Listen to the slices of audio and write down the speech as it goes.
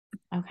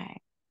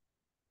Okay.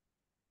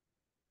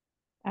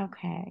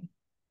 Okay.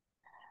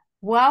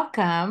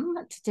 Welcome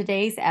to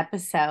today's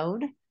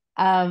episode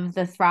of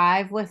the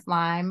Thrive with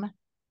Lyme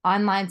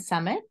online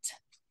summit,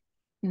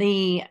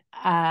 the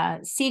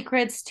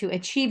secrets to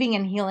achieving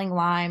and healing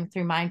Lyme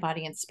through mind,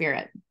 body, and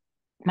spirit.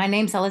 My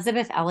name's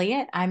Elizabeth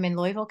Elliott. I'm in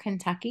Louisville,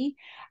 Kentucky.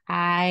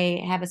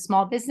 I have a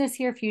small business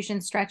here,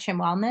 Fusion Stretch and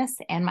Wellness,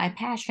 and my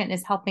passion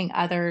is helping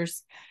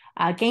others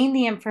gain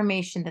the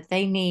information that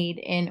they need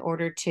in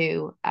order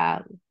to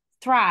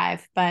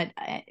thrive, but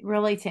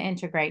really to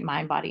integrate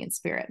mind, body, and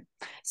spirit.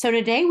 So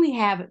today we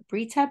have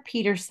Brita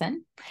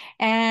Peterson,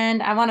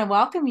 and I want to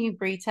welcome you,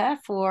 Brita,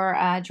 for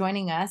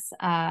joining us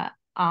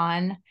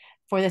on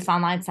for this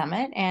online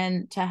summit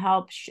and to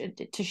help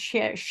to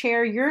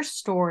share your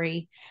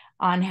story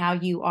on how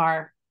you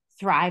are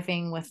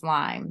thriving with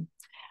Lyme.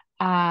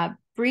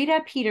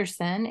 Brita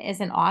Peterson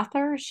is an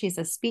author. She's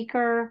a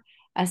speaker,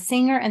 a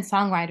singer, and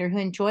songwriter who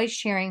enjoys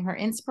sharing her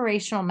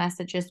inspirational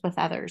messages with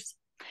others.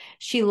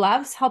 She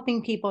loves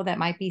helping people that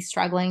might be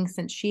struggling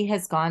since she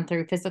has gone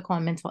through physical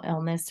and mental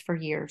illness for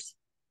years.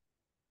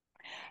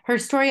 Her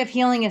story of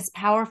healing is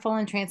powerful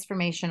and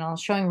transformational,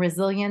 showing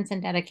resilience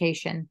and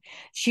dedication.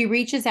 She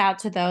reaches out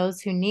to those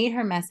who need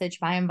her message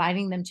by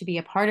inviting them to be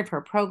a part of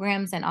her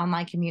programs and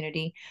online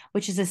community,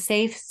 which is a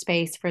safe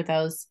space for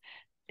those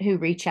who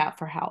reach out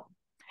for help.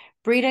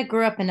 Brita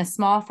grew up in a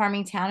small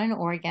farming town in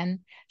Oregon.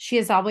 She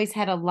has always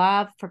had a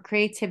love for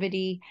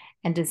creativity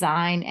and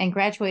design and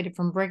graduated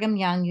from Brigham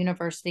Young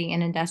University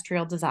in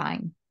industrial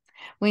design.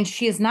 When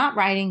she is not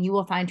writing, you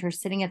will find her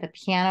sitting at the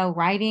piano,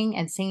 writing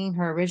and singing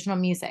her original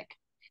music.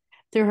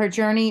 Through her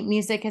journey,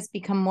 music has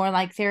become more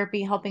like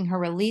therapy, helping her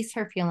release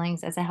her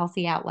feelings as a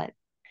healthy outlet.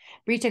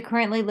 Brita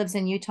currently lives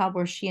in Utah,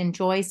 where she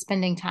enjoys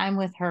spending time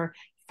with her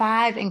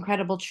 5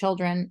 incredible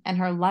children and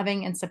her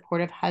loving and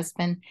supportive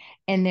husband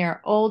in their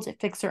old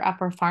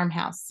fixer-upper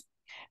farmhouse.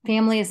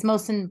 Family is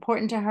most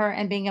important to her,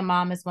 and being a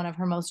mom is one of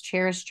her most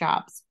cherished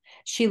jobs.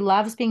 She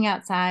loves being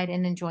outside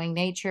and enjoying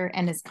nature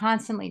and is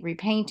constantly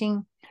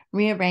repainting,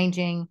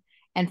 rearranging,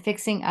 and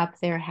fixing up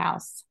their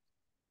house.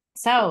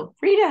 So,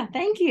 Brita,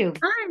 thank you.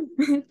 Hi,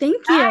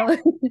 thank Hi,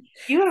 you.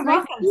 you It's are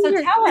nice to welcome. be So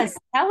here.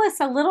 tell us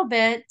a little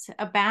bit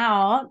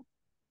about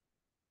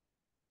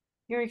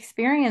your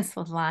experience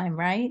with Lyme,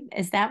 right?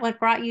 Is that what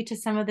brought you to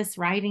some of this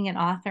writing and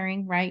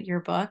authoring, right? Your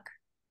book?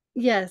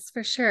 Yes,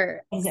 for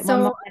sure. Is it one So,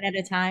 moment at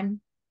a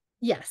time?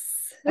 yes,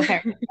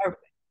 Okay.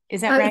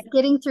 Is that right? it's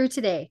getting through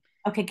today.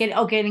 Okay,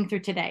 getting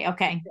through today.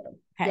 Okay.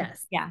 Okay.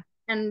 Yes. Yeah.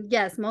 And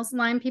yes, most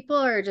Lyme people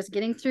are just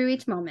getting through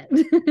each moment.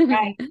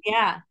 Right.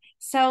 Yeah.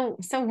 So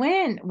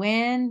when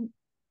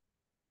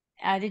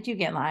did you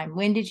get Lyme?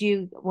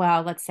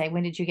 Let's say,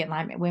 when did you get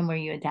Lyme? When were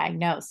you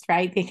diagnosed,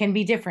 right? It can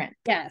be different.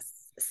 Yes.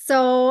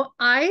 So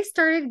I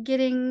started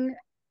getting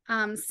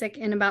sick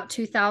in about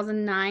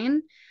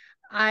 2009.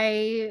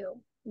 I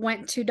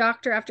went to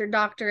doctor after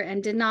doctor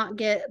and did not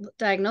get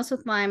diagnosed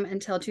with Lyme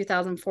until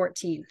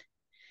 2014. So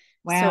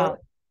Wow.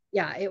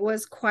 yeah, it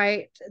was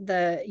quite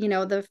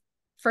the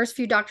first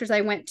few doctors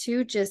I went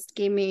to just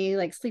gave me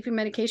like sleeping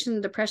medication,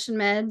 depression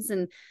meds,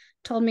 and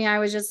told me I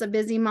was just a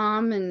busy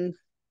mom. And,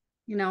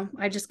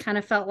 I just kind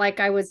of felt like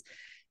I was,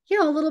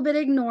 a little bit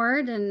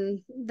ignored and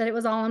that it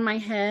was all in my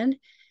head.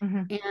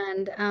 Mhm.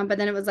 And, but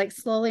then it was like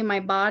slowly my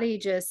body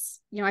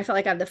just, I felt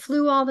like I had the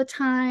flu all the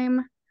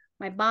time.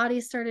 My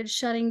body started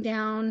shutting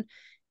down.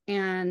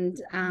 And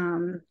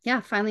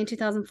yeah, finally in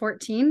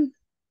 2014,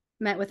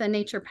 met with a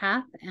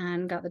naturopath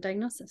and got the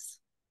diagnosis.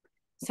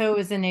 So it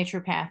was the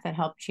naturopath that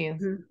helped you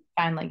Mhm.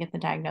 finally get the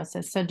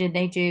diagnosis. So did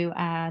they do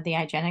the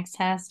IGeneX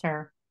test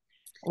or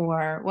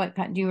what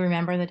do you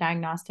remember the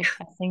diagnostic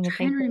testing that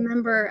they Trying to did?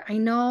 remember. I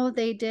know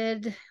they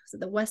did, was it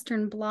the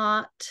Western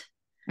blot?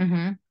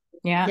 Mm-hmm.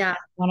 Yeah, Yeah,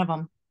 that's one of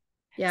them.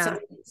 So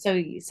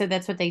yeah, so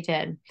that's what they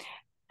did.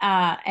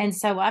 And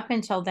so up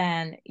until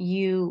then,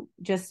 you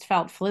just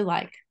felt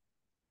flu-like.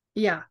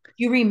 yeah. Do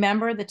you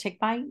remember the tick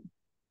bite?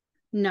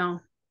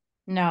 No,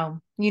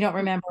 No, you don't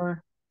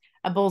remember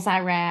a bullseye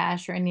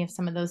rash or any of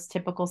some of those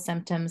typical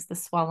symptoms, the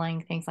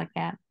swelling, things like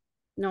that.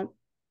 no.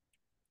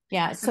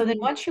 Yeah. So then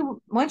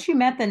Um, once you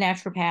met the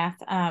naturopath,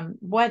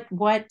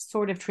 what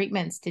sort of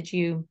treatments did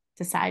you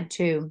decide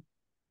to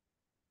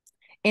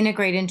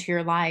integrate into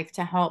your life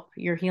to help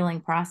your healing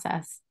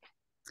process?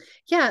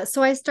 yeah,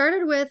 so I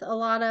started with a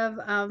lot of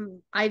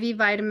IV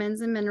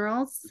vitamins and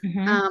minerals,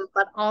 Mm-hmm.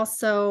 but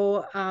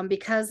also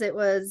because it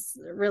was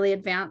really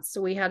advanced,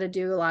 so we had to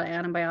do a lot of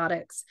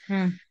antibiotics.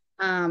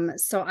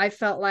 So I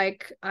felt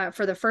like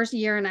for the first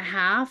year and a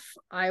half,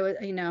 I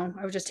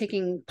was just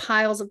taking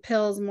piles of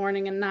pills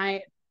morning and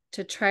night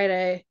to try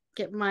to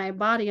get my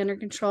body under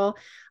control.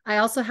 I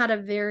also had a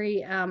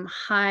very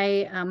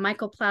high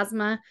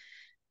mycoplasma,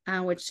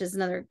 which is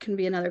can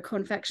be another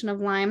co-infection of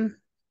Lyme.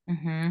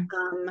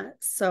 Mm-hmm.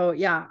 So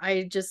yeah,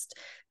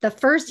 the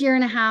first year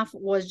and a half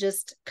was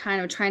just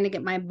kind of trying to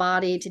get my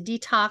body to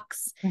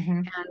detox Mm-hmm.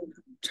 and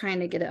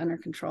trying to get it under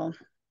control.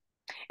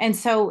 And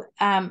so,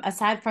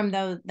 aside from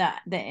the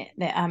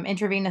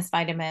intravenous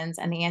vitamins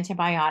and the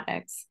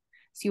antibiotics,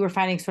 So you were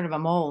fighting sort of a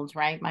mold,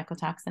 right?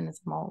 Mycotoxin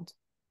is a mold.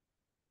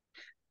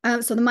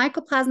 So the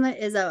mycoplasma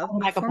is a Oh,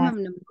 form of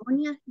mycoplasma.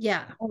 pneumonia.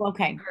 Yeah. Oh,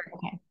 okay.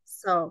 Okay.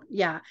 So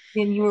yeah.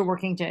 Then you were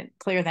working to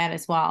clear that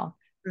as well.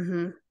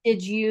 Mm-hmm.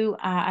 Did you,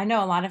 I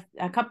know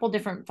a couple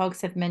different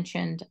folks have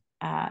mentioned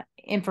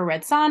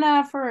infrared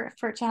sauna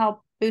to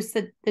help boost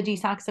the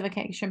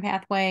detoxification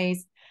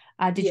pathways.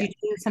 Did Yeah. you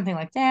do something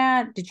like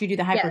that? Did you do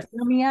the Yes.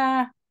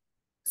 hyperthermia?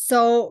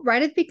 So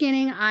right at the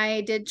beginning,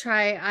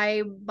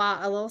 I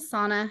bought a little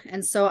sauna.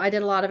 And so I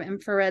did a lot of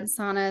infrared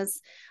saunas,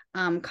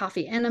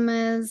 coffee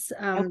enemas,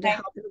 to Okay.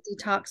 help the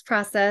detox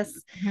process.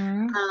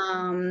 Hmm.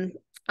 Um,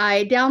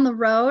 down the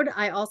road,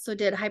 I also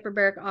did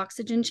hyperbaric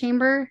oxygen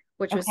chamber,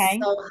 which was Okay.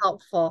 so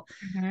helpful.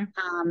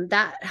 Hmm.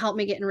 That helped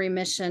me get in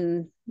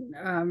remission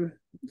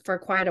for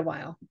quite a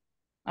while.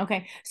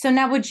 Okay. So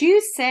now would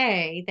you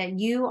say that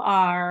you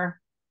are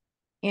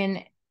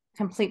in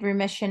complete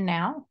remission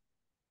now?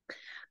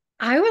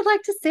 I would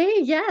like to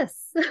say yes.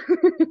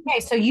 Okay,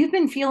 so you've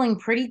been feeling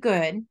pretty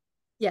good.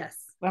 Yes.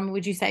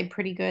 Would you say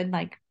pretty good?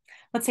 Like,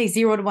 let's say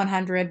 0 to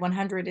 100.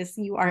 100 is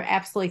you are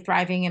absolutely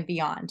thriving and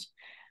beyond.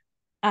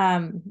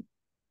 Um,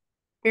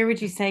 where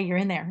would you say you're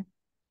in there?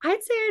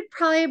 I'd say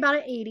probably about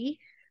an 80.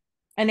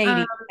 An 80.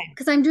 Okay.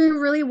 Because I'm doing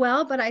really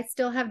well, but I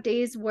still have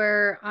days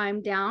where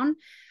I'm down.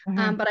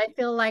 Hmm. But I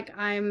feel like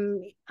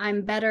I'm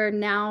better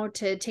now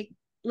to take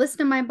listen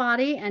to my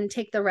body and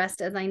take the rest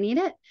as I need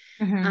it.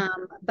 Hmm.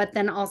 But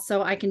then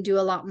also I can do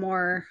a lot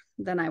more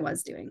than I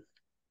was doing.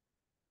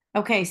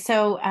 Okay,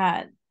 so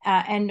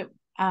and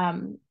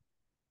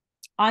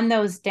on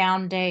those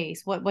down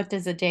days, what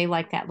does a day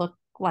like that look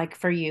like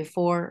for you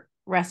for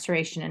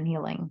restoration and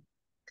healing?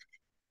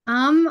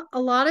 A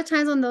lot of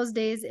times on those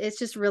days, it's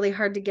just really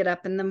hard to get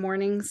up in the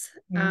mornings.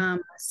 Mhm.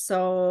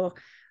 So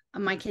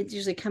my kids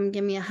usually come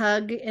give me a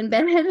hug in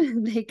bed.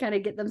 They kind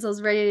of get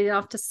themselves ready to get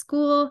off to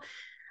school.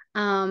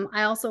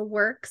 I also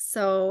work,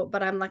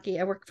 but I'm lucky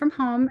I work from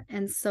home.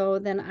 And so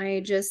then I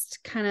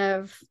just kind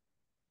of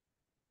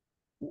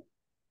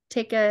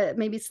take a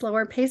maybe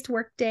slower paced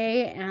work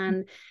day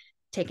and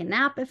take a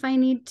nap if I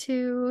need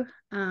to.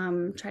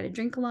 Try to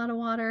drink a lot of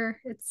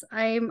water.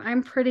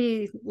 I'm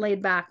pretty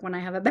laid back when I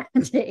have a bad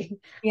day.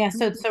 Yeah,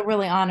 so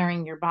really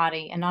honoring your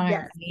body and honoring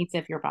Yes. the needs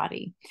of your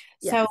body.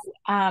 So,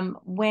 Yes.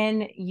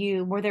 when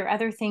you were there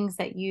other things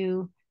that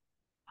you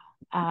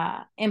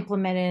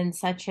implemented,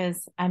 such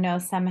as I know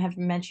some have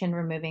mentioned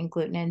removing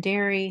gluten and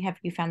dairy. Have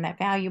you found that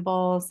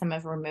valuable? Some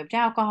have removed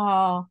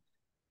alcohol.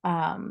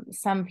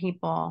 Some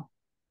people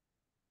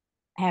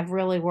have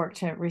really worked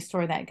to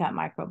restore that gut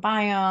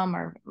microbiome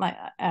or like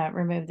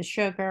remove the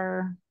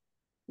sugar.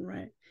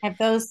 Right.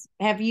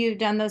 Have you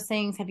done those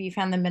things? Have you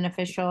found them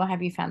beneficial?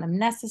 Have you found them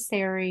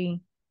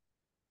necessary?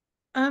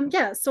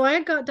 Yeah, so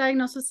I got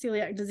diagnosed with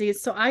celiac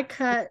disease. So I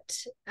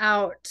cut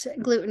out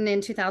gluten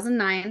in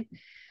 2009.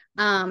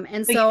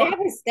 And So so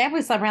that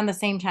was around the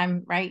same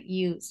time, right?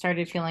 You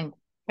started feeling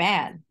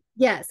bad.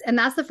 yes, and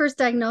that's the first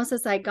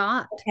diagnosis I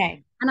got.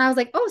 Okay. And I was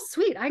like, oh,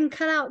 sweet, I can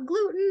cut out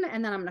gluten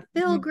and then I'm gonna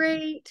feel Mhm.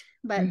 great.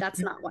 But that's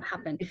Mhm. not what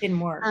happened. It didn't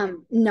work.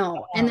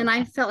 No. And then Oh.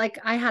 I felt like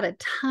I had a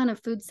ton of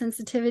food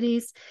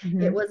sensitivities. It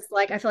Mhm. was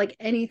like I feel like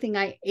anything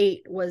I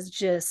ate was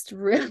just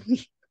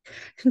really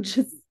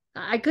just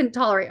I couldn't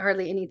tolerate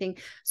hardly anything.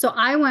 So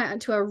I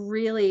went to a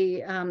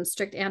really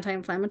strict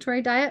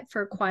anti-inflammatory diet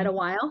for quite a Mhm.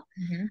 while.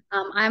 Mhm.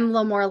 I'm a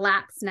little more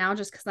lax now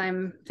just because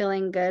I'm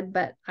feeling good,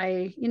 but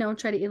I,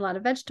 try to eat a lot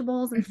of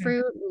vegetables and Mhm.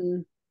 fruit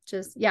and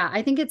just, yeah,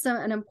 I think it's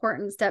an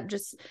important step,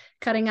 just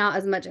cutting out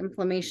as much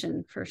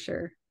inflammation for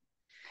sure.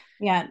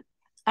 Yeah.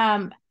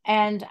 And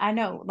I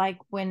know, like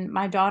when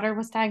my daughter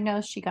was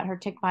diagnosed, she got her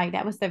tick bite.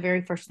 That was the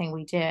very first thing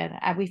we did.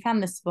 We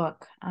found this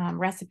book,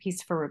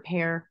 Recipes for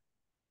Repair,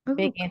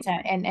 big Oh,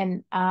 anti, cool.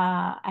 and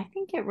I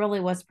think it really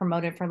was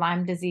promoted for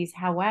Lyme disease.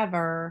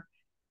 However,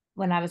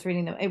 when I was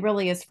reading them, it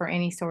really is for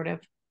any sort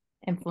of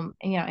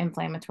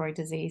inflammatory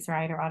disease,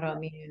 right, or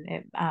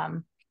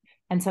autoimmune.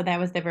 And so that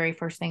was the very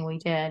first thing we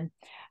did.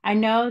 I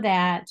know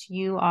that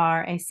you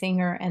are a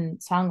singer and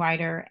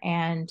songwriter,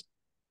 and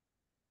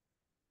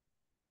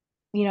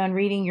in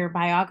reading your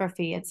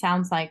biography, it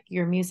sounds like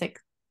your music,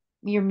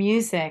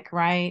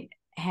 right,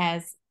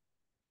 has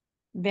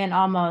been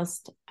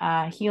almost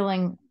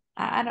healing.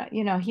 I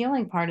don't,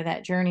 healing part of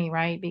that journey,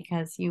 right?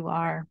 Because you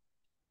are,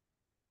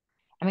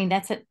 I mean,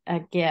 that's a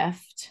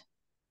gift.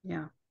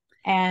 Yeah.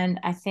 And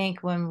I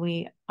think when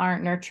we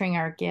aren't nurturing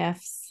our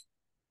gifts,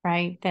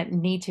 right, that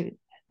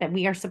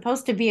we are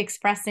supposed to be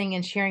expressing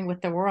and sharing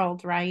with the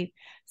world, right? Right.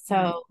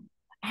 So,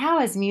 how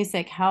has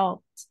music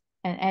helped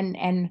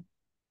and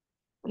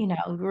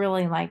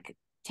really like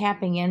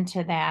tapping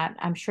into that?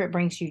 I'm sure it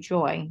brings you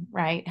joy,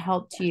 right?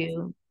 Helped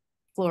you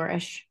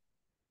flourish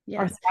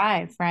or Yes.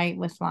 thrive, right,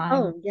 with Lyme.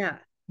 Oh, yeah,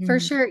 for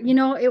Hmm.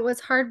 sure. It was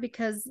hard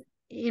because,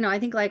 I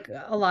think like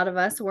a lot of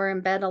us were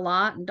in bed a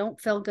lot and don't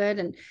feel good.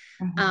 And,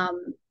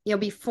 Hmm.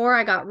 before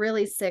I got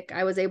really sick,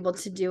 I was able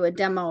to do a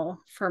demo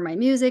for my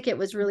music. It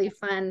was really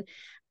fun.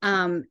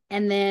 And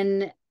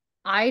then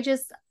I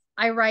just,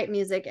 I write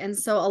music. And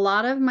so a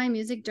lot of my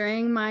music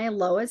during my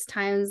lowest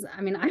times,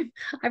 I mean,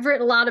 I've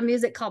written a lot of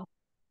music called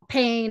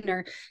pain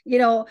or,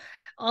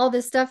 all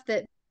this stuff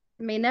that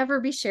may never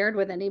be shared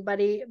with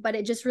anybody, but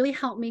it just really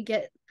helped me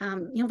get,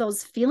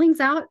 those feelings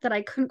out that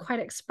I couldn't quite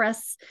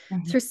express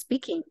Mhm. through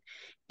speaking.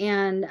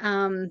 And,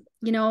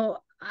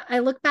 I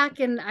look back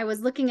and I was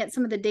looking at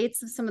some of the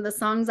dates of some of the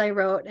songs I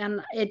wrote,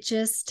 and it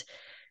just,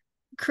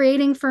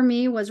 creating for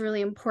me was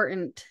really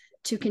important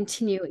to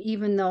continue,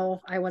 even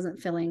though I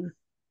wasn't feeling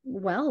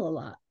well a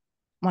lot.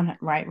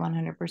 Right,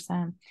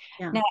 100%.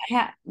 Yeah.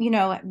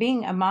 Now,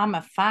 being a mom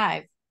of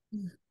five,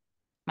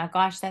 my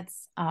gosh,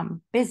 that's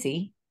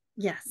busy.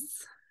 Yes.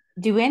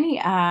 Do any,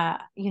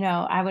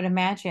 I would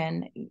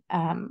imagine,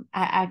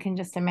 I can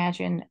just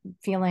imagine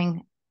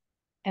feeling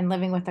and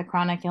living with a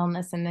chronic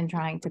illness and then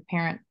trying to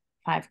parent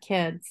five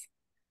kids,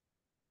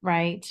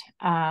 right?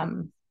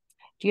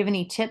 Do you have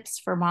any tips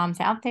for moms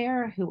out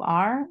there who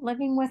are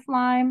living with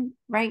Lyme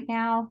right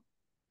now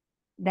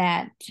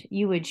that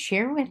you would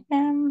share with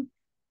them?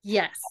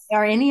 Yes.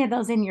 Are any of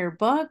those in your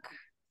book?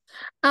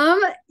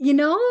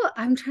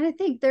 I'm trying to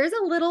think. There's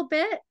a little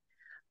bit,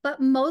 but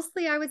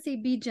mostly I would say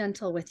be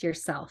gentle with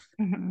yourself.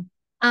 Mm-hmm.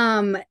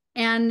 Um,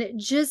 and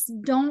just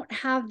don't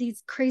have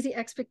these crazy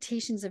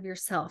expectations of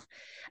yourself.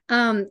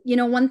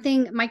 One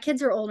thing, my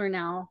kids are older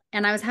now,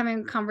 and I was having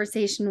a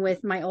conversation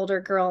with my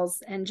older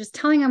girls and just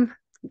telling them,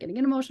 I'm getting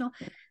emotional,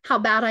 how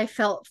bad I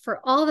felt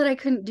for all that I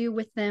couldn't do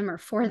with them or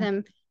for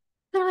them.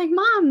 They're like,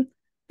 Mom,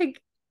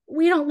 like,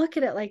 we don't look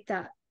at it like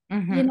that.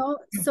 Mm-hmm.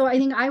 So I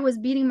think I was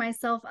beating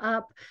myself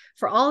up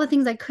for all the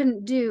things I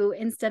couldn't do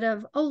instead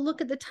of, oh,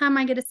 look at the time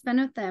I get to spend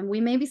with them.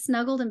 We may be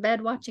snuggled in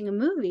bed watching a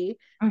movie,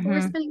 but we're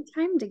Mm-hmm. spending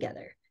time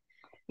together,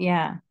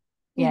 Yeah.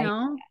 you Yeah.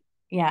 know?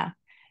 Yeah.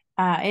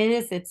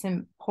 It's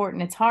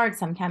important. It's hard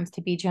sometimes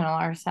to be gentle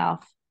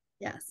ourselves.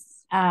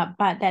 Yes.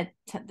 But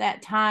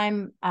that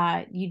time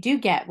you do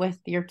get with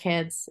your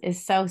kids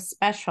is so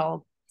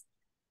special.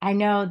 I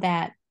know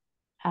that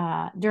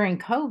during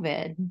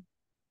COVID,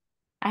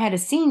 I had a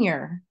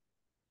senior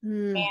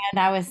Mm, and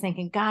I was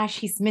thinking, gosh,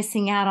 he's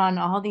missing out on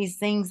all these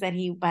things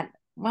but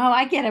well,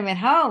 I get him at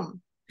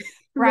home,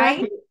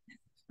 right?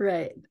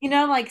 right.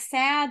 Right. Like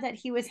sad that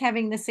he was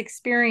having this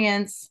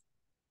experience,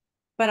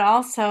 but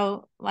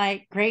also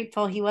like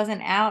grateful he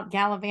wasn't out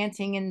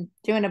gallivanting and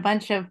doing a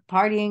bunch of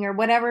partying or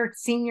whatever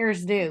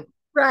seniors do.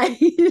 Right.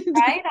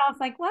 Right. I was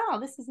like, wow,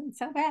 this isn't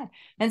so bad.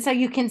 And so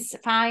you can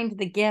find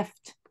the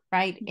gift,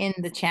 right, in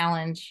the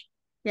challenge.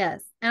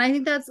 Yes. And I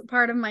think that's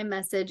part of my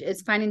message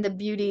is finding the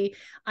beauty.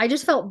 I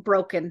just felt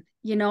broken.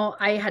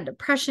 I had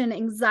depression,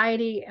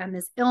 anxiety, and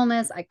this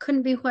illness. I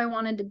couldn't be who I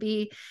wanted to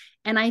be.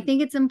 And I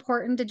think it's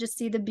important to just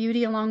see the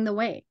beauty along the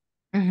way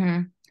Mm-hmm.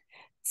 and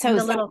So,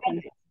 the so, little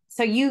things.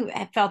 so you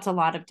have felt a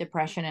lot of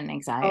depression and Oh,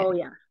 anxiety.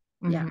 yeah.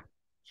 Mm-hmm. Yeah.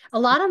 A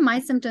lot of my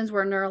symptoms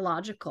were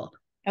neurological.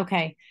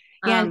 Okay.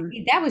 Yeah, and Um,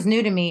 that was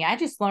new to me. I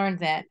just learned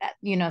that,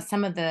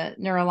 some of the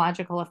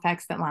neurological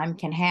effects that Lyme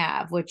can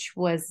have, which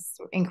was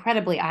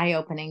incredibly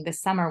eye-opening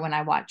this summer when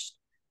I watched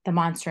The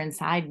Monster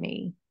Inside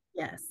Me.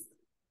 yes.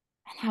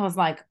 And I was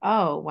like,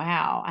 oh,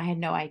 wow, I had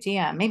no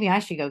idea. Maybe I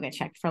should go get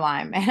checked for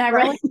Lyme. And I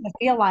Right. really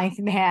feel like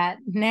that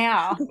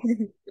now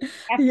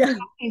after Yeah.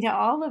 talking to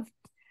all of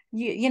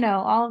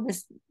all of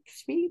this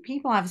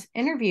people I've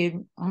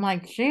interviewed. I'm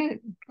like,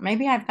 shoot,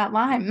 maybe I've got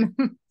Lyme.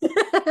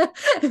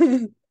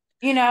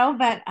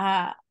 But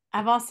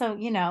I've also,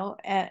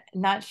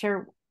 not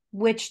sure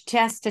which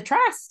test to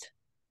trust,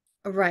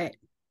 Right.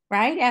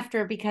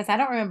 right? Because I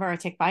don't remember a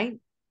tick bite,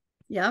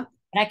 Yep.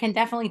 but I can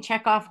definitely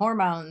check off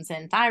hormones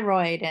and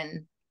thyroid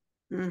and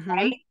right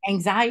Mm-hmm.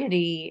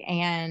 anxiety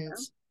and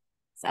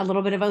a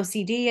little bit of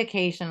OCD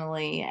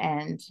occasionally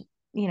and,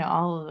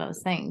 all of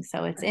those things.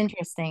 So it's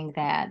interesting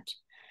that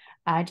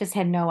I just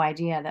had no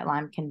idea that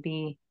Lyme can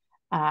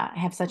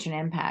have such an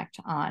impact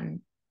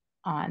on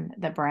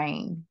the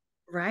brain.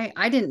 Right.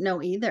 I didn't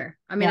know either.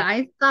 I mean, Yeah.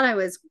 I thought I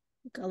was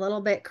a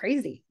little bit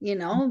crazy,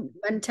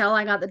 until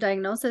I got the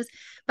diagnosis.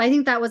 But I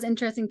think that was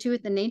interesting too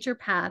with the nature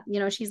path.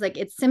 She's like,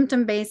 it's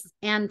symptom based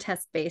and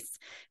test based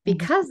Mhm.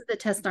 because the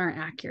tests aren't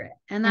accurate.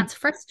 And Mhm. that's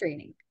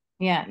frustrating.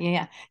 Yeah, yeah,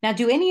 yeah. Now,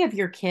 do any of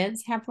your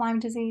kids have Lyme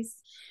disease?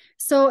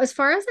 So as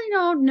far as I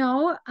know,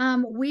 no.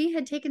 We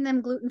had taken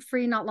them gluten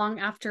free not long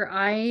after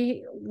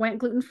I went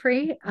gluten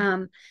free.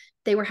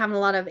 They were having a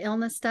lot of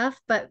illness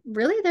stuff, but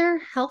really they're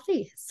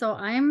healthy. So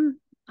I'm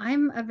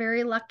a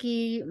very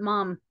lucky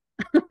mom.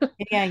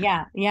 Yeah,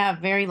 yeah, yeah.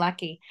 Very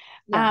lucky.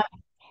 Yeah. Um,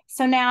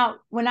 so now,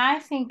 when I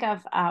think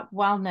of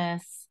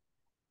wellness,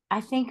 I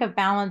think of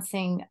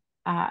balancing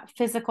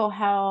physical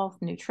health,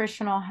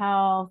 nutritional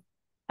health,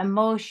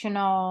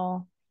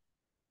 emotional,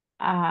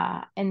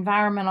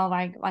 environmental,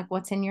 like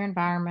what's in your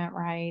environment,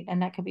 right?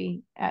 And that could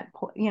be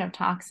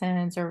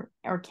toxins or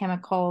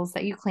chemicals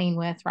that you clean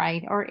with,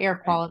 right? Or air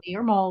Right. quality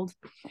or mold.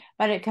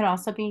 But it could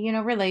also be,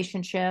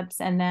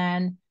 relationships and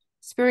then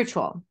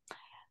spiritual.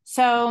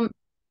 So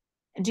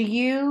do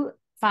you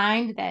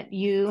find that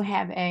you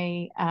have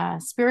a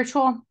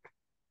spiritual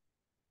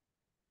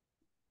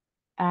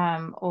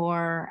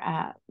or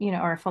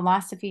a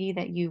philosophy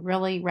that you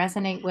really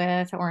resonate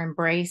with or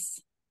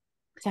embrace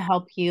to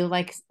help you,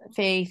 like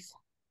faith?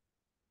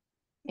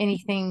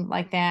 anything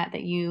like that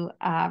that you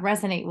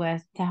resonate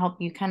with to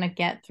help you kind of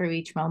get through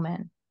each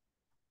moment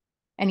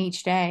and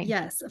each day?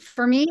 Yes,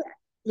 for me,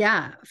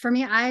 yeah, for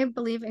me, I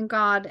believe in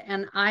God,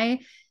 and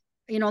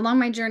along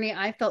my journey,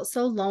 I felt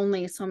so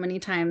lonely so many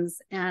times,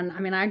 and I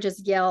mean, I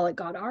just yell at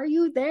God, "Are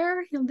you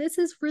there? This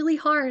is really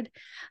hard."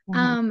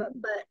 Mm-hmm.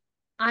 But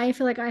I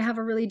feel like I have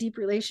a really deep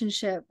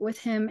relationship with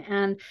Him,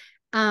 and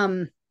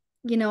um,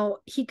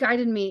 He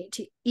guided me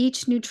to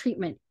each new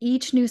treatment,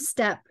 each new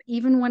step,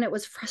 even when it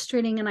was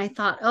frustrating, and I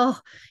thought, "Oh,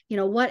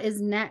 what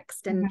is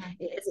next? And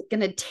Mm-hmm. is it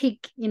going to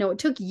take?" It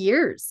took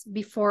years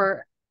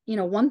before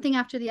one thing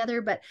after the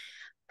other, but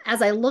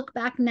as I look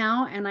back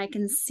now and I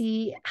can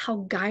see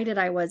how guided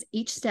I was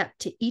each step,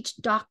 to each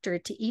doctor,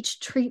 to each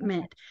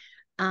treatment.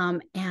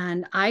 And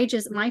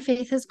my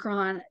faith has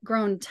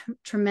grown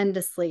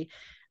tremendously.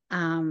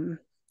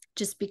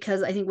 Just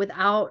because I think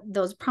without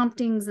those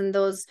promptings and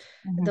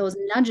Mm-hmm. those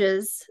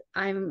nudges,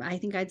 I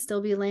think I'd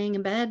still be laying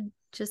in bed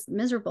just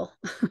miserable.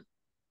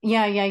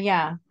 Yeah, yeah,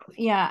 yeah.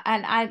 Yeah.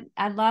 And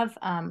I love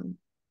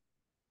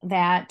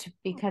that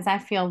because I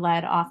feel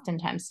led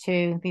oftentimes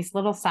too. These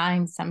little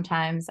signs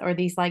sometimes, or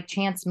these like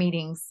chance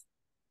meetings,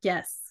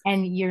 Yes.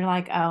 and you're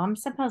like, oh, I'm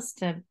supposed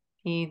to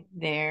be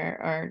there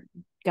or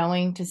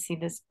going to see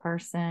this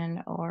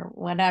person or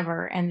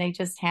whatever, and they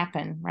just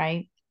happen,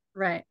 right?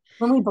 Right.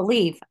 When we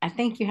believe, I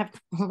think you have to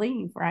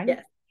believe, right?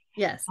 Yes.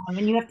 Yes.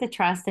 And you have to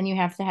trust and you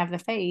have to have the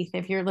faith.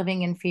 If you're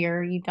living in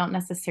fear, you don't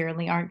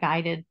necessarily aren't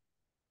guided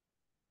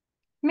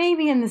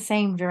maybe in the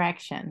same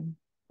direction,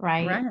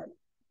 right? Right.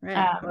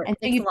 Right. Or it And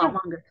so takes you a lot feel,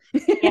 longer.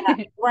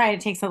 yeah, right.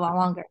 It takes a lot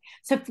longer.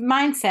 So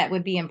mindset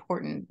would be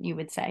important, you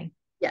would say.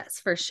 Yes,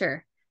 for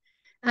sure.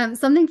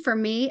 Something for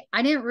me,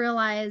 I didn't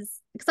realize,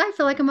 because I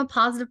feel like I'm a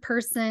positive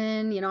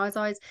person, I was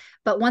always,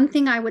 but one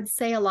thing I would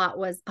say a lot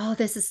was, "Oh,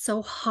 this is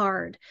so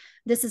hard.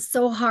 This is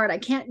so hard. I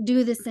can't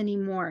do this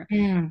anymore."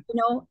 Mm,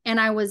 And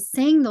I was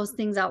saying those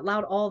things out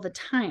loud all the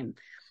time.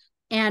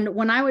 And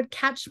when I would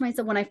catch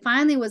myself, when I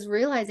finally was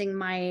realizing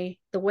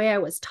the way I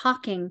was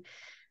talking,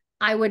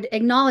 I would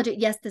acknowledge it.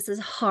 Yes, this is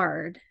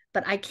hard,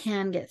 but I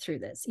can get through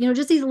this.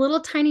 Just these little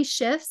tiny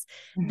shifts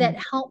mhm, that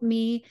help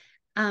me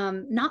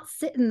not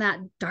sit in that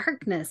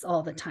darkness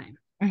all the time.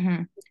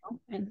 mhm.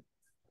 And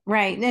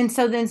Right. And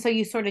so then, so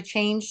you sort of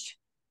changed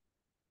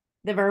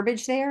the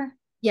verbiage there.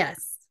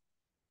 yes,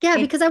 yeah,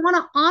 It, because I want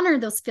to honor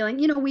those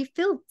feelings. We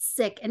feel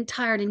sick and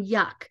tired and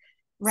yuck.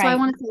 So I right.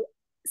 want to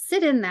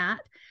sit in that,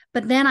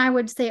 but then I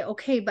would say,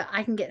 okay, but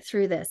I can get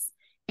through this.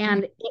 Mhm.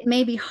 And it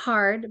may be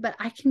hard, but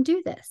I can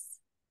do this.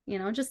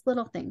 Just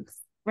little things.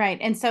 Right.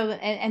 And so,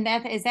 and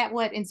that, is that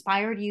what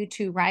inspired you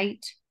to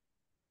write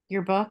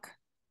your book?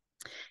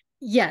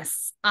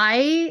 Yes,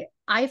 I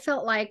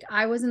felt like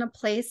I was in a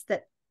place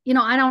that,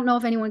 I don't know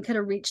if anyone could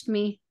have reached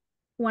me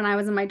when I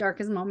was in my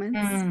darkest moments,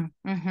 Mm,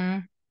 hmm.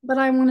 but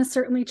I want to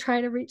certainly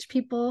try to reach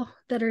people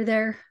that are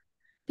there,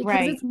 because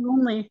Right. it's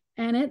lonely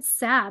and it's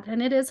sad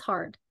and it is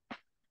hard.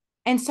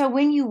 And so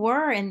when you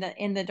were in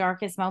the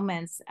darkest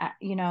moments,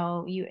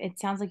 you it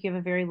sounds like you have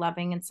a very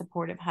loving and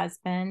supportive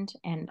husband,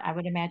 and I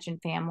would imagine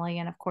family,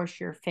 and of course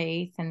your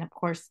faith, and of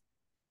course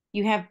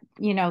you have,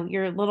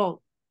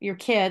 your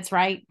kids,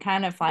 right?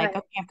 Kind of like, Right.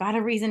 okay, I've got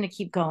a reason to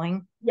keep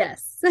going,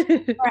 Yes.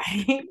 right?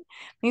 I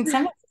mean,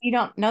 sometimes you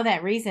don't know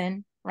that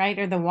reason, right?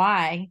 Or the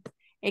why.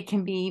 It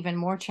can be even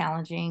more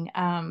challenging.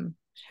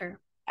 Sure.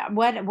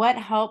 What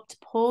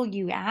helped pull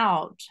you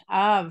out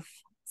of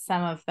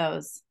some of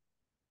those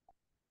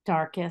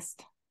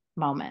darkest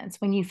moments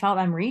when you felt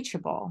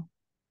unreachable?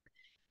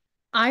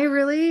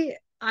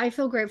 I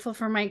feel grateful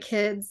for my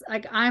kids.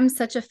 Like, I'm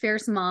such a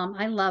fierce mom.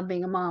 I love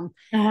being a mom.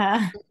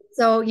 Uh,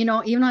 So,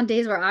 even on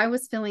days where I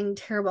was feeling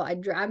terrible,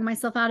 I'd drag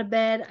myself out of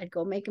bed. I'd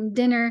go make them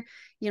dinner.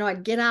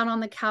 I'd get out on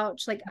the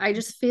couch. Like, I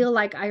just feel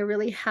like I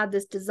really had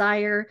this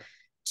desire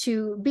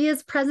to be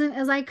as present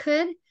as I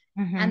could.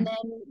 And mhm.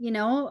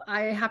 then,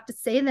 I have to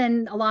say,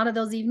 then a lot of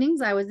those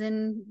evenings I was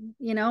in,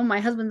 my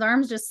husband's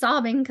arms just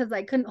sobbing because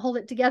I couldn't hold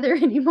it together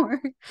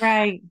anymore.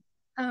 Right.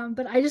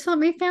 But I just want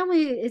my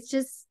family. It's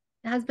just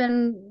has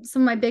been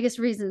some of my biggest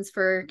reasons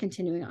for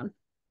continuing on.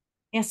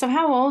 Yeah. So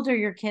how old are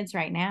your kids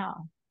right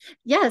now?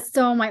 Yes.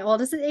 So my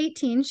oldest is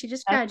 18. She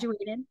just Okay.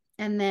 graduated.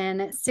 And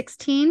then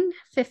 16,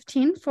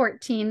 15,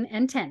 14,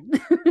 and 10.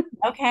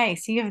 Okay.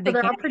 So you have So the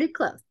they're game. all pretty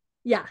close.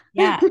 Yeah.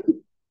 Yeah,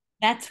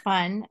 that's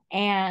fun.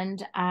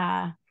 And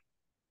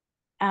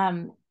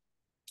um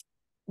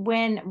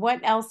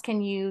what else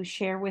can you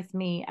share with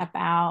me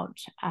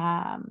about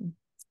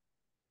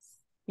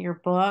your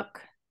book?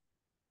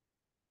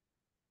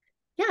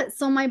 Yeah.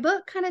 So my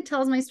book kind of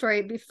tells my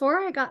story. Before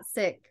I got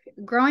sick,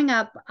 growing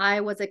up,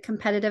 I was a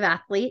competitive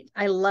athlete.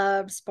 I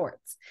loved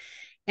sports.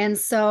 And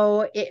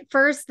so the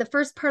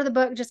first part of the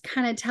book just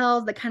kind of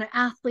tells the kind of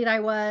athlete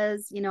I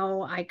was.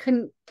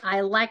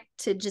 I liked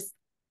to just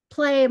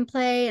play and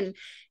play and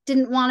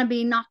didn't want to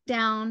be knocked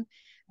down.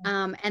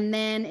 And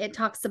then it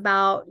talks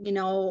about,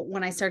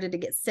 when I started to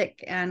get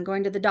sick and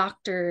going to the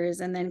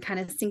doctors and then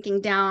kind of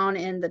sinking down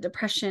in the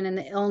depression and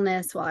the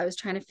illness while I was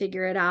trying to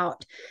figure it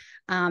out.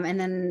 And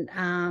then,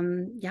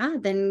 yeah,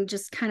 then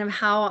just kind of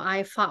how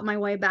I fought my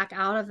way back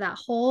out of that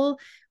hole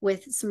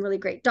with some really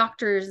great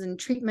doctors and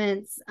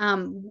treatments.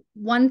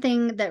 One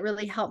thing that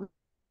really helped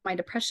my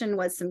depression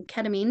was some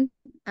ketamine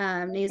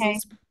nasal Okay.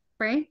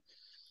 spray.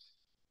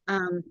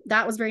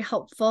 That was very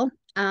helpful.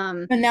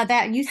 But now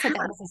that you said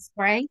that was a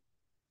spray.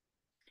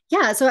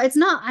 Yeah, so it's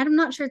not, I'm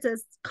not sure it's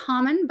as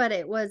common, but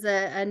it was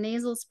a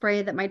nasal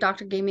spray that my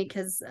doctor gave me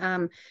because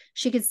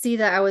she could see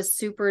that I was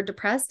super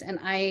depressed and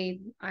I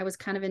was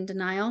kind of in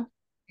denial.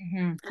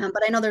 Mm-hmm.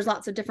 But I know there's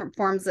lots of different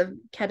forms of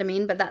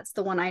ketamine, but that's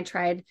the one I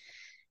tried,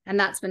 and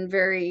that's been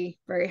very,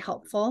 very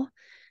helpful.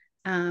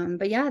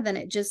 But yeah, then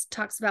it just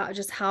talks about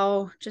just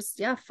how just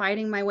yeah,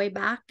 fighting my way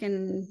back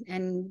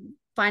and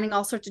finding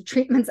all sorts of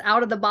treatments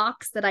out of the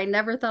box that I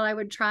never thought I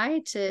would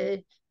try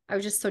to. I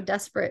was just so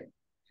desperate.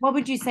 What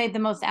would you say the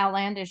most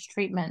outlandish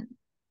treatment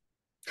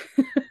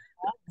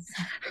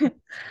was?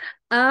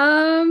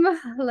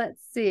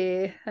 Let's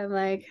see. I'm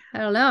like, I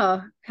don't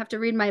know. Have to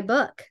read my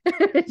book.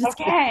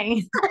 Just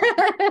Okay.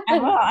 I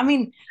will. I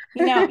mean,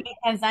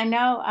 because I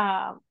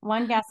know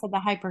one gal said the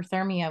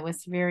hyperthermia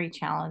was very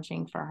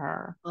challenging for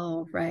her.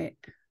 Oh, right.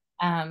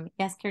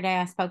 Yesterday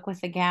I spoke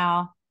with a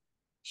gal.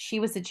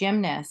 She was a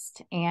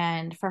gymnast,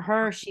 and for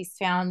her, she's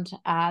found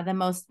the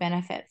most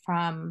benefit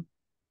from,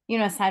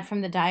 aside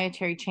from the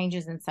dietary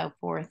changes and so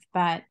forth,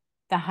 but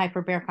the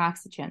hyperbaric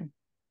oxygen.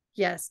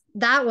 Yes,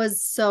 that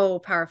was so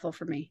powerful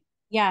for me.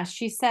 Yeah,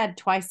 she said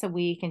twice a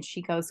week, and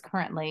she goes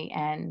currently,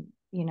 and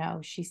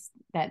she's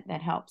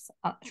that helps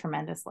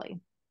tremendously.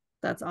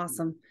 That's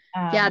awesome.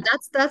 Yeah, Um,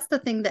 that's the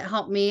thing that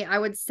helped me. I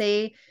would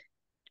say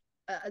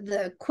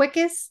the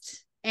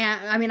quickest,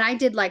 and I mean I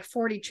did like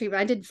 40 treatment.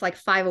 I did like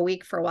 5 a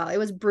week for a while. It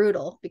was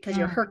brutal because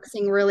you're mm,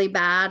 herxing really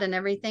bad and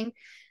everything.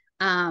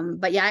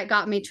 But yeah, it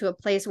got me to a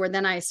place where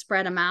then I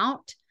spread them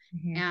out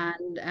mhm.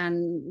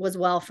 and was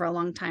well for a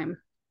long time.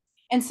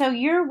 And so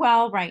you're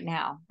well right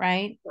now,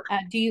 right?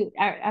 Do you?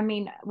 I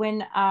mean,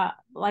 when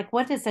like,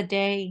 what does a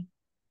day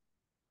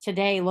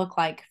today look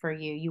like for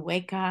you? You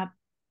wake up.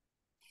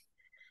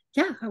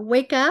 Yeah, I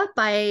wake up,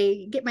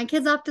 I get my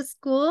kids off to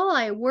school,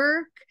 I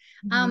work.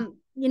 Mhm.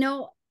 You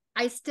know,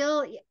 I've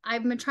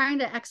been trying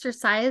to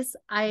exercise.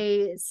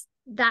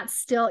 That's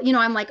still,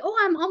 I'm like, oh,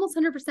 I'm almost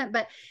 100%,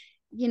 but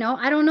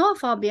I don't know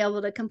if I'll be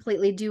able to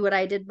completely do what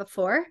I did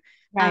before.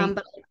 Right.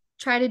 But I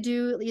try to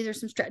do either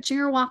some stretching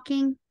or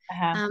walking.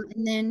 Uh-huh.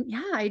 And then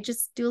yeah, I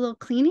just do a little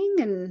cleaning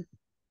and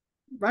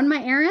run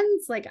my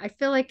errands. Like I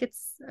feel like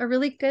it's a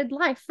really good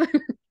life.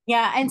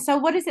 Yeah. And so,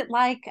 what is it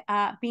like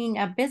being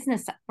a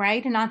business,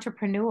 right? An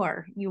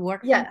entrepreneur. You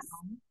work from Yes.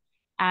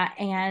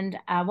 and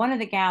one of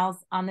the gals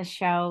on the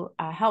show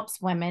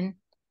helps women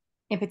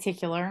in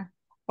particular,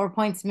 or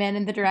points men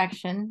in the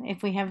direction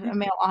if we have a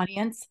male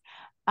audience,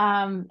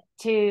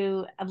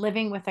 to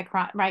living with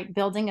right,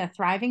 building a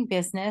thriving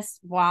business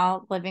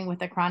while living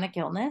with a chronic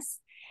illness,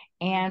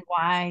 and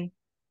why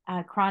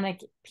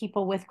chronic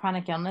people with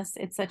chronic illness,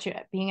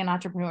 being an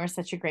entrepreneur is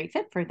such a great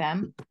fit for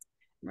them.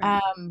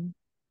 Right. Um,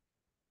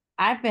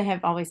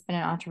 have always been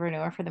an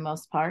entrepreneur for the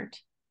most part.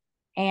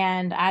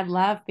 And I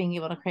love being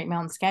able to create my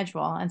own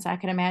schedule. And so I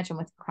can imagine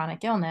with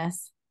chronic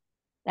illness,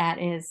 that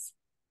is,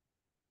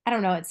 I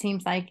don't know, it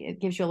seems like it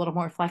gives you a little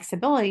more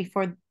flexibility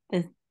for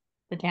the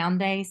down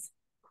days.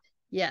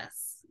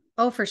 Yes.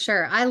 Oh, for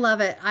sure. I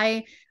love it.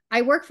 I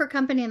work for a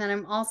company and then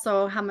I'm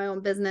also have my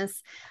own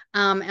business.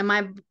 And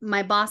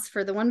my boss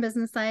for the one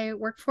business I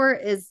work for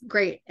is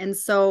great. And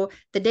so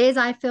the days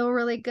I feel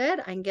really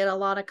good, I can get a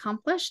lot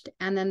accomplished.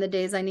 And then the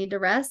days I need to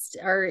rest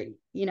are,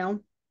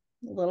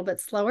 a little bit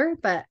slower.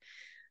 But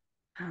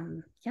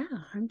yeah,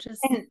 I'm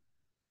just And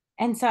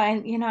and so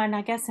and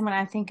I guess when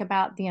I think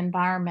about the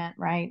environment,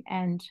 right,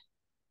 and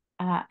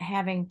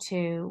having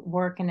to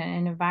work in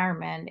an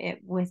environment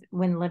with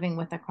when living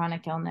with a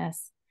chronic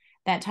illness,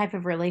 that type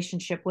of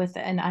relationship with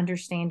an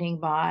understanding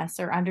boss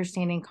or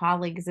understanding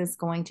colleagues is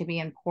going to be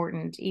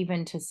important,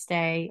 even to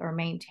stay or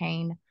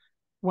maintain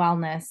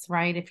wellness,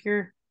 right? If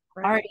you're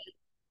right. already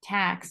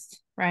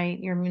taxed, right,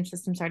 your immune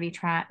system's already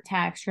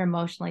taxed, you're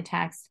emotionally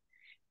taxed,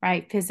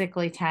 right,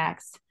 physically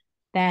taxed,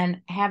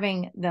 then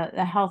having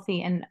the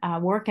healthy and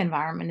work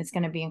environment is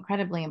going to be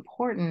incredibly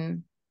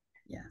important.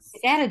 Yes.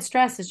 Added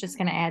stress is just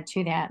going to add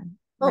to that,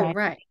 Oh, right?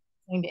 right.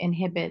 Going to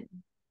inhibit.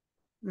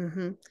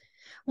 Mm-hmm.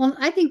 Well,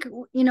 I think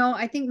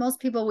most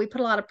people, we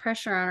put a lot of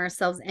pressure on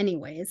ourselves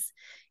anyways,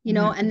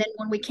 Mhm. and then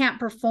when we can't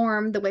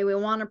perform the way we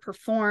want to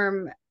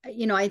perform,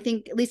 I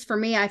think, at least for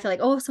me, I feel like,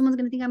 oh, someone's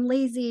going to think I'm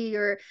lazy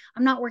or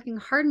I'm not working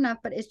hard enough,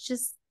 but it's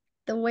just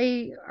the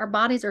way our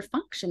bodies are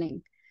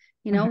functioning.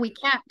 Mhm. We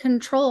can't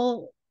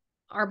control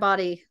our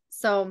body.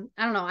 So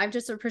I don't know. I've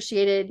just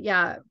appreciated,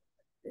 yeah,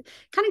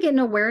 kind of getting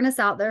awareness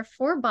out there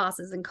for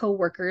bosses and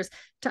coworkers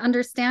to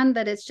understand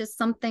that it's just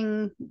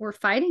something we're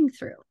fighting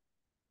through.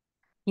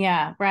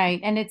 Yeah,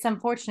 right. And it's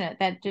unfortunate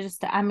that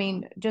I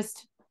mean,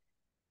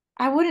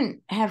 I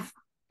wouldn't have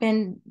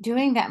been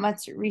doing that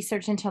much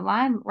research into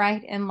Lyme,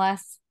 right,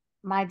 unless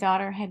my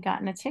daughter had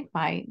gotten a tick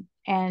bite.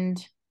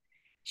 And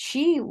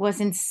she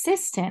was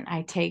insistent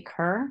I take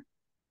her.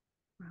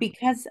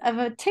 because of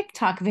a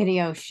TikTok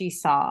video she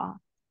saw.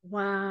 And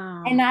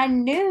Wow. I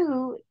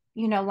knew,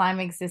 Lyme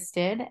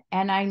existed,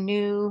 and I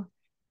knew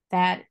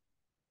that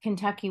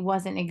Kentucky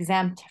wasn't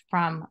exempt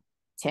from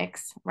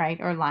ticks, right,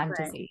 or Lyme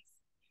Right. disease.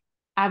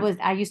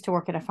 I used to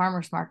work at a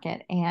farmer's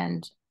market,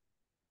 and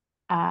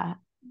uh,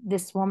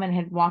 this woman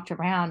had walked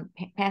around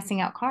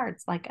passing out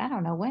cards, like, I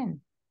don't know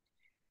when.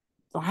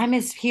 Lyme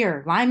is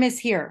here. Lyme is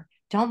here.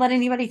 Don't let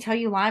anybody tell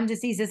you Lyme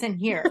disease isn't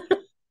here.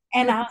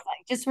 And I was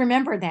like, just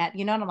remember that,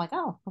 and I'm like,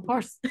 oh, of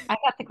course. I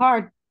got the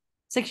card.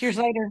 6 years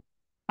later,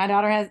 my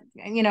daughter has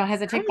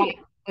a tick Right. bite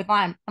with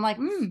Lyme. I'm like,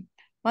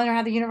 wonder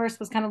how the universe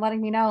was kind of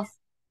letting me know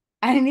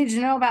I needed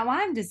to know about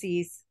Lyme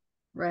disease.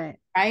 Right.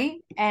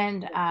 Right.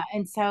 And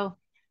so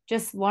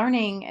just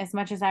learning as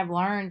much as I've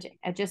learned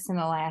just in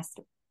the last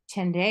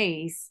 10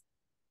 days,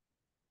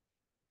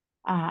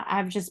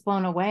 I've just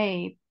blown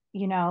away,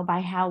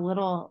 by how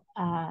little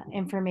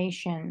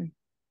information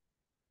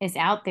is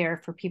out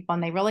there for people,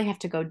 and they really have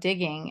to go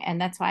digging.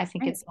 And that's why I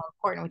think Right. it's so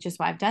important, which is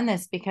why I've done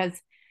this,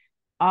 because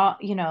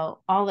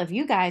all of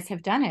you guys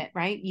have done it,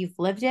 right? You've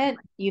lived it.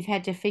 You've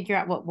had to figure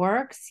out what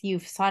works.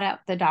 You've sought out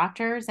the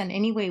doctors, and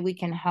any way we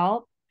can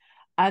help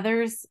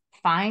others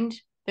find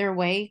their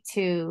way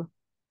to,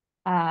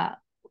 uh,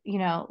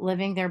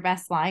 living their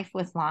best life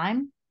with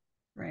Lyme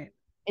Right.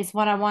 is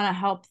what I want to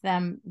help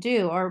them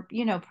do, or,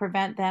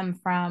 prevent them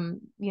from,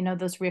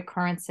 those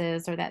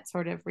reoccurrences or that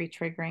sort of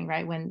retriggering,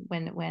 right?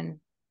 When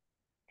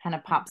kind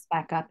of pops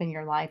back up in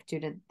your life due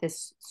to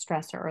this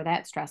stressor or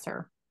that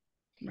stressor.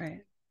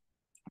 Right.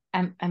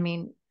 I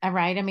mean,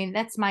 right. I mean,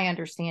 that's my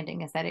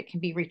understanding, is that it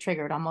can be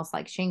retriggered almost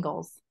like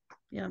shingles,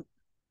 Yeah.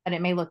 but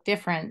it may look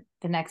different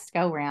the next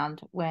go round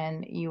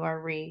when you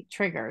are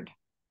re-triggered.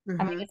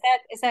 I mean, Hmm.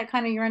 is that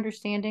kind of your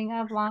understanding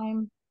of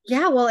Lyme?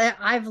 Yeah, well,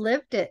 I've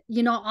lived it.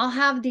 I'll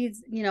have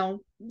these,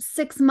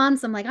 6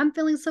 months. I'm like, I'm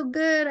feeling so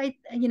good.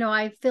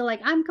 I feel like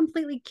I'm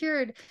completely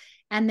cured.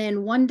 And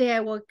then one day I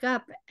woke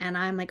up and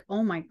I'm like,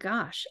 oh my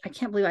gosh, I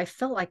can't believe I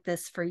felt like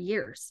this for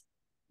years.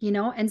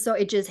 And so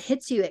it just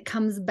hits you. It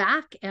comes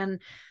back,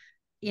 and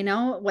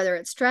whether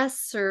it's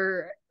stress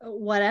or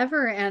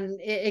whatever,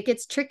 and it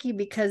gets tricky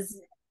because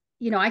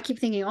I keep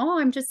thinking, oh,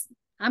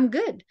 I'm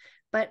good,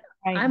 but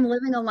Right. I'm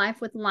living a life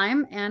with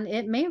Lyme and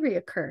it may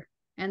reoccur.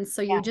 And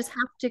so you Yeah. just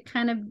have to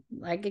kind of,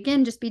 like,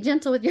 again, just be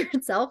gentle with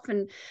yourself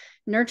and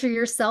nurture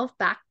yourself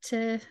back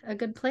to a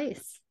good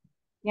place.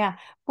 Yeah.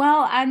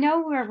 Well, I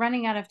know we're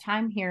running out of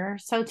time here.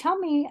 So tell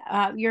me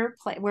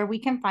where we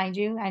can find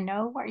you. I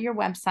know your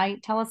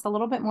website. Tell us a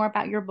little bit more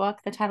about your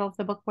book, the title of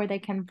the book, where they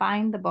can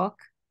find the book,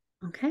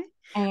 Okay.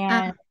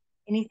 and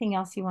anything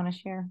else you want to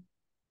share.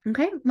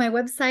 Okay. My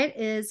website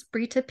is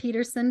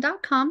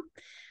britapeterson.com.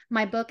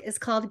 My book is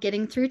called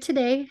Getting Through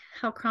Today: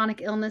 How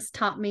Chronic Illness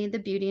Taught Me the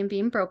Beauty in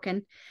Being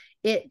Broken.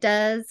 It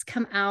does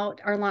come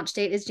out. Our launch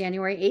date is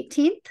January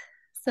 18th.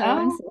 So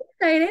I'm Oh, so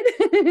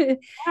excited.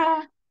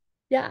 yeah.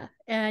 Yeah.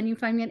 And you can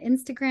find me on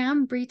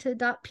Instagram,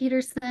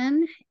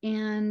 brita.peterson.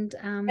 And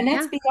And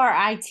that's yeah.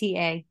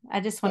 Brita. I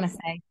just want to Yes.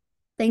 say,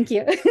 Thank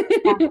you.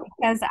 yeah,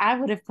 because I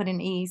would have put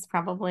an E's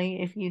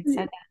probably if you'd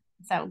said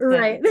that. So good.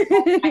 Right.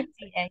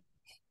 ITA.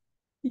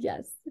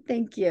 Yes,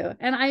 thank you.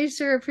 And I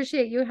sure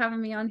appreciate you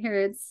having me on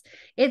here.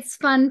 It's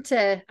fun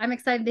I'm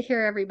excited to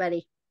hear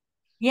everybody.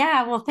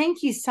 Yeah, well,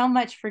 thank you so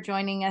much for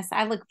joining us.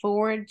 I look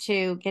forward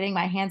to getting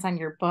my hands on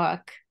your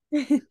book.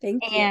 Thank you.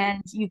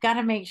 And you got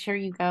to make sure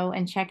you go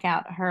and check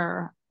out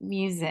her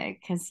music,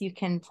 because you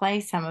can play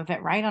some of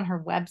it right on her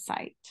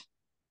website.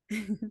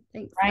 Thanks.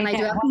 And Right? I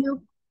do have a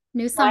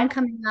new song What?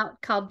 coming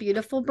out called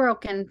Beautiful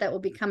Broken that will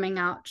be coming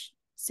out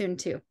soon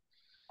too.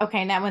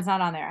 Okay, that one's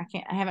not on there.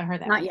 I haven't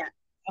heard that Not one. yet.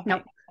 Okay.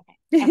 Nope.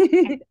 Okay.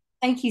 Okay.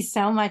 Thank you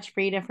so much,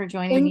 Brita, for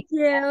joining Thank me.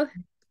 you.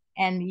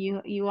 And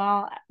you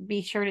all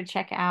be sure to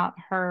check out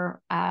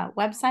her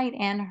website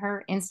and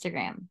her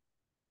Instagram.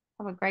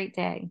 Have a great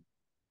day.